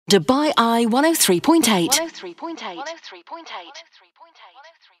Dubai Eye 103.8.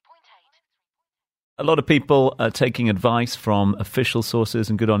 A lot of people are taking advice from official sources,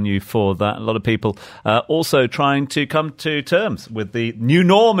 and good on you for that. A lot of people also trying to come to terms with the new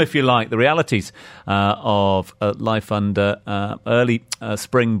norm, if you like, the realities of life under early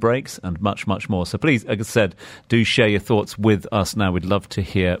spring breaks and much, much more. So please, like I said, do share your thoughts with us now. We'd love to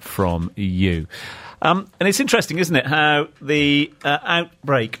hear from you. And it's interesting, isn't it, how the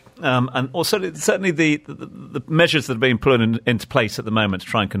outbreak and also certainly the measures that are being put into place at the moment to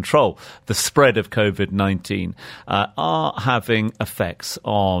try and control the spread of COVID-19 are having effects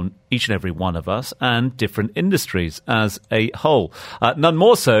on each and every one of us and different industries as a whole. None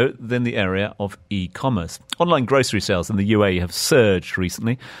more so than the area of e-commerce. Online grocery sales in the UAE have surged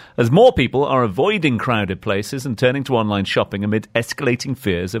recently as more people are avoiding crowded places and turning to online shopping amid escalating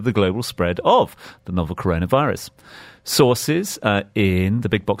fears of the global spread of the novel coronavirus. Sources in the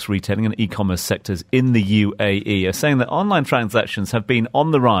big box retailing and e-commerce sectors in the UAE are saying that online transactions have been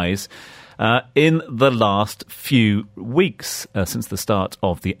on the rise in the last few weeks since the start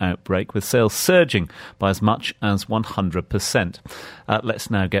of the outbreak, with sales surging by as much as 100%. Let's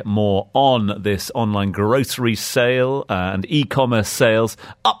now get more on this online grocery sale and e-commerce sales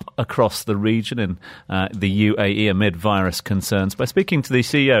up across the region in the UAE amid virus concerns by speaking to the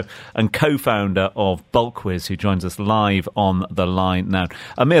CEO and co-founder of Bulkwhiz, who joins us live on the line now.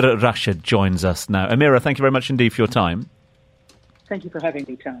 Amira Rashad joins us now. Amira, thank you very much indeed for your time. Thank you for having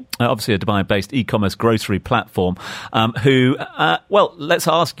me, Tom. Obviously a Dubai-based e-commerce grocery platform well, let's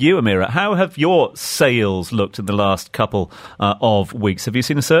ask you, Amira, how have your sales looked in the last couple of weeks? Have you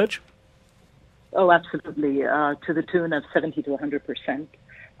seen a surge? Oh, absolutely, to the tune of 70 to 100%.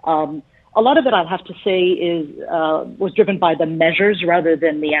 A lot of it, I'll have to say, was driven by the measures rather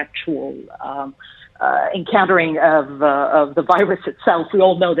than the actual encountering of the virus itself. We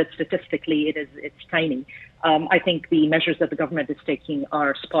all know that statistically it's tiny. I think the measures that the government is taking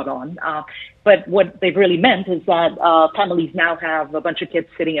are spot on. But what they've really meant is that families now have a bunch of kids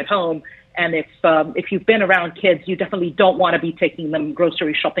sitting at home. And if you've been around kids, you definitely don't want to be taking them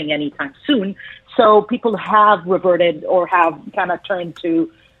grocery shopping anytime soon. So people have reverted or have kind of turned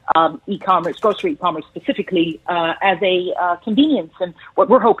to e-commerce, grocery e-commerce specifically, as a convenience. And what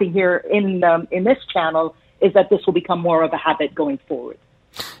we're hoping here in this channel is that this will become more of a habit going forward.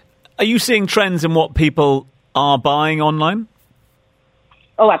 Are you seeing trends in what people are buying online?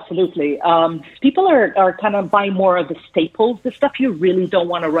 Oh, absolutely. People are kind of buying more of the staples, the stuff you really don't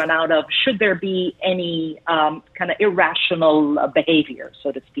want to run out of, should there be any kind of irrational behavior,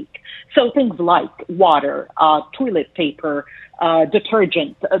 so to speak. So things like water, toilet paper,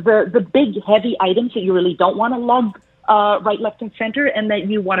 detergent, the big heavy items that you really don't want to lug right, left, and center, and that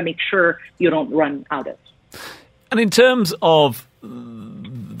you want to make sure you don't run out of. And in terms of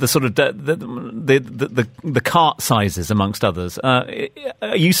the sort of the cart sizes, amongst others, are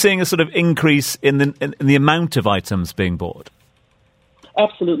you seeing a sort of increase in the amount of items being bought?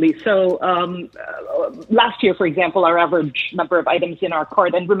 Absolutely. So last year, for example, our average number of items in our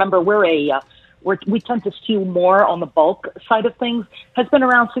cart, and remember, we tend to skew more on the bulk side of things, has been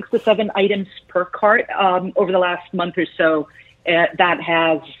around 6 to 7 items per cart over the last month or so. That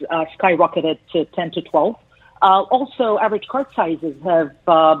has skyrocketed to 10 to 12. Also, average cart sizes have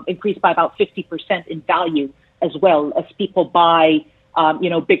increased by about 50% in value as well as people buy,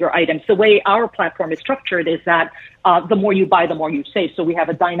 bigger items. The way our platform is structured is that the more you buy, the more you save. So we have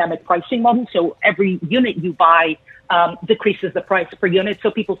a dynamic pricing model. So every unit you buy decreases the price per unit. So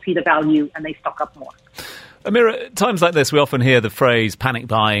people see the value and they stock up more. Amira, at times like this, we often hear the phrase panic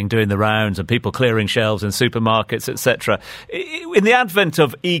buying doing the rounds and people clearing shelves in supermarkets, etc. In the advent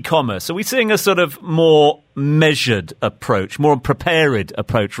of e-commerce, are we seeing a sort of more measured approach, more prepared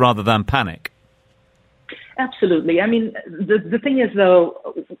approach rather than panic? Absolutely. I mean, the thing is,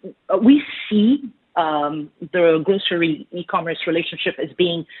 though, we see the grocery e-commerce relationship as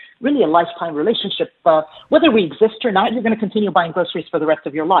being really a lifetime relationship. Whether we exist or not, you're going to continue buying groceries for the rest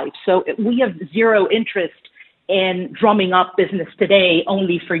of your life. So we have zero interest in drumming up business today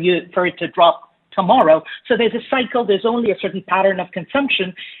only for it to drop tomorrow. So there's a cycle. There's only a certain pattern of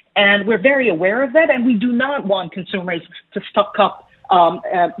consumption, and we're very aware of that. And we do not want consumers to stock up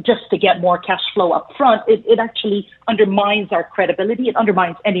just to get more cash flow up front. It actually undermines our credibility. It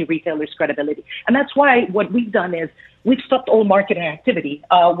undermines any retailer's credibility. And that's why what we've done is we've stopped all marketing activity.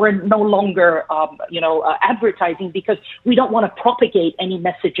 We're no longer, advertising, because we don't want to propagate any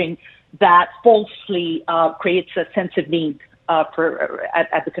messaging that falsely creates a sense of need at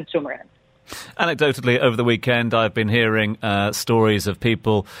the consumer end. Anecdotally, over the weekend, I've been hearing stories of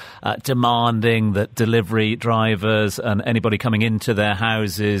people demanding that delivery drivers and anybody coming into their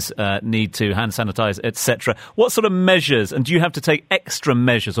houses need to hand sanitize, etc. What sort of measures, and do you have to take extra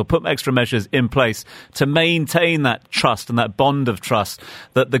measures or put extra measures in place to maintain that trust and that bond of trust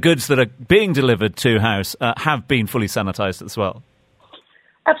that the goods that are being delivered to house have been fully sanitized as well?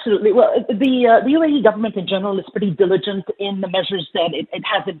 Absolutely. Well, the UAE government in general is pretty diligent in the measures that it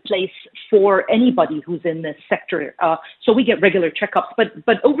has in place for anybody who's in this sector. So we get regular checkups.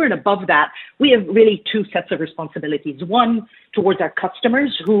 But over and above that, we have really two sets of responsibilities. One, towards our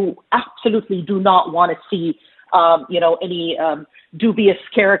customers who absolutely do not want to see any dubious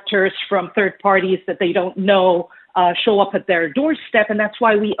characters from third parties that they don't know show up at their doorstep. And that's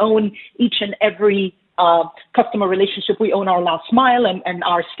why we own each and every customer relationship. We own our last mile, and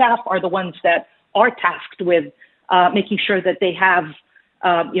our staff are the ones that are tasked with making sure that they have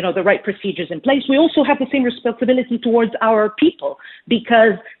the right procedures in place. We also have the same responsibility towards our people,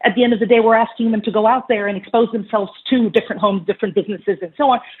 because at the end of the day, we're asking them to go out there and expose themselves to different homes, different businesses, and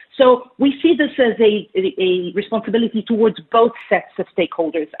so on. So we see this as a responsibility towards both sets of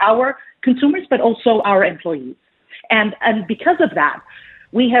stakeholders, our consumers, but also our employees. And because of that,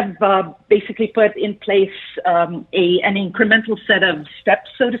 we have basically put in place an incremental set of steps,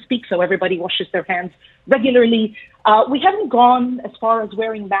 so to speak, so everybody washes their hands regularly. We haven't gone as far as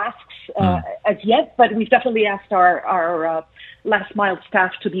wearing masks as yet, but we've definitely asked our last mile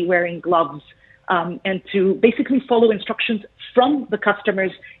staff to be wearing gloves and to basically follow instructions from the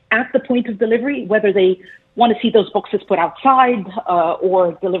customers at the point of delivery, whether they want to see those boxes put outside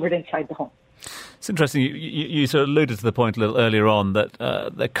or delivered inside the home. It's interesting. You sort of alluded to the point a little earlier on that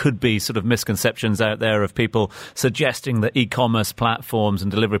there could be sort of misconceptions out there of people suggesting that e-commerce platforms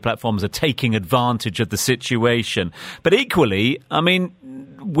and delivery platforms are taking advantage of the situation. But equally, I mean,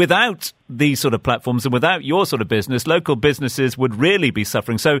 without these sort of platforms and without your sort of business, local businesses would really be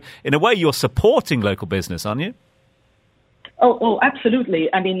suffering. So in a way, you're supporting local business, aren't you? Oh,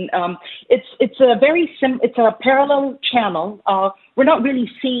 absolutely. I mean, it's a parallel channel. We're not really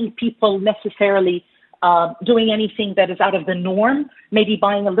seeing people necessarily doing anything that is out of the norm, maybe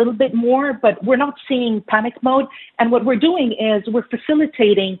buying a little bit more, but we're not seeing panic mode. And what we're doing is we're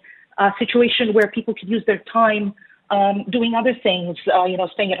facilitating a situation where people can use their time doing other things,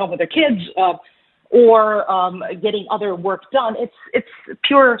 staying at home with their kids or getting other work done. It's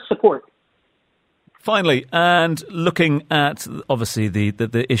pure support. Finally, and looking at, obviously,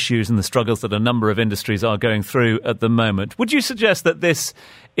 the issues and the struggles that a number of industries are going through at the moment, would you suggest that this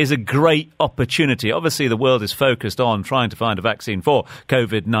is a great opportunity? Obviously, the world is focused on trying to find a vaccine for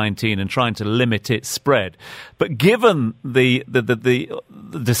COVID-19 and trying to limit its spread. But given the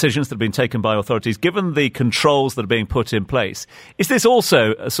decisions that have been taken by authorities, given the controls that are being put in place, is this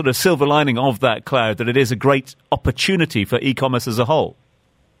also a sort of silver lining of that cloud, that it is a great opportunity for e-commerce as a whole?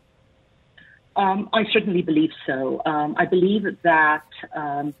 I certainly believe so. I believe that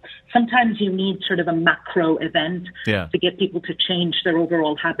sometimes you need sort of a macro event to get people to change their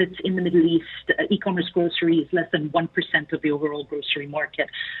overall habits. In the Middle East, e-commerce grocery is less than 1% of the overall grocery market.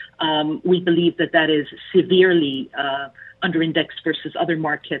 We believe that is severely under-indexed versus other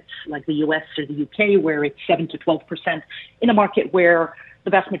markets like the US or the UK, where it's 7 to 12%, in a market where the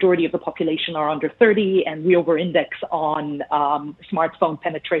vast majority of the population are under 30, and we over-index on smartphone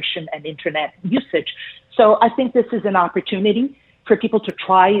penetration and internet usage. So I think this is an opportunity for people to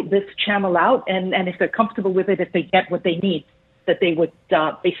try this channel out, and if they're comfortable with it, if they get what they need, that they would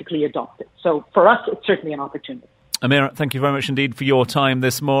basically adopt it. So for us, it's certainly an opportunity. Amira, thank you very much indeed for your time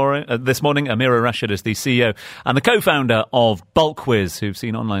this morning. Amira Rashad is the CEO and the co-founder of Bulkwhiz, who've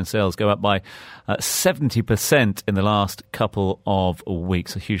seen online sales go up by 70% in the last couple of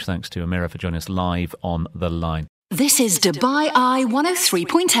weeks. A huge thanks to Amira for joining us live on the line. This is Dubai Eye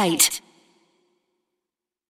 103.8.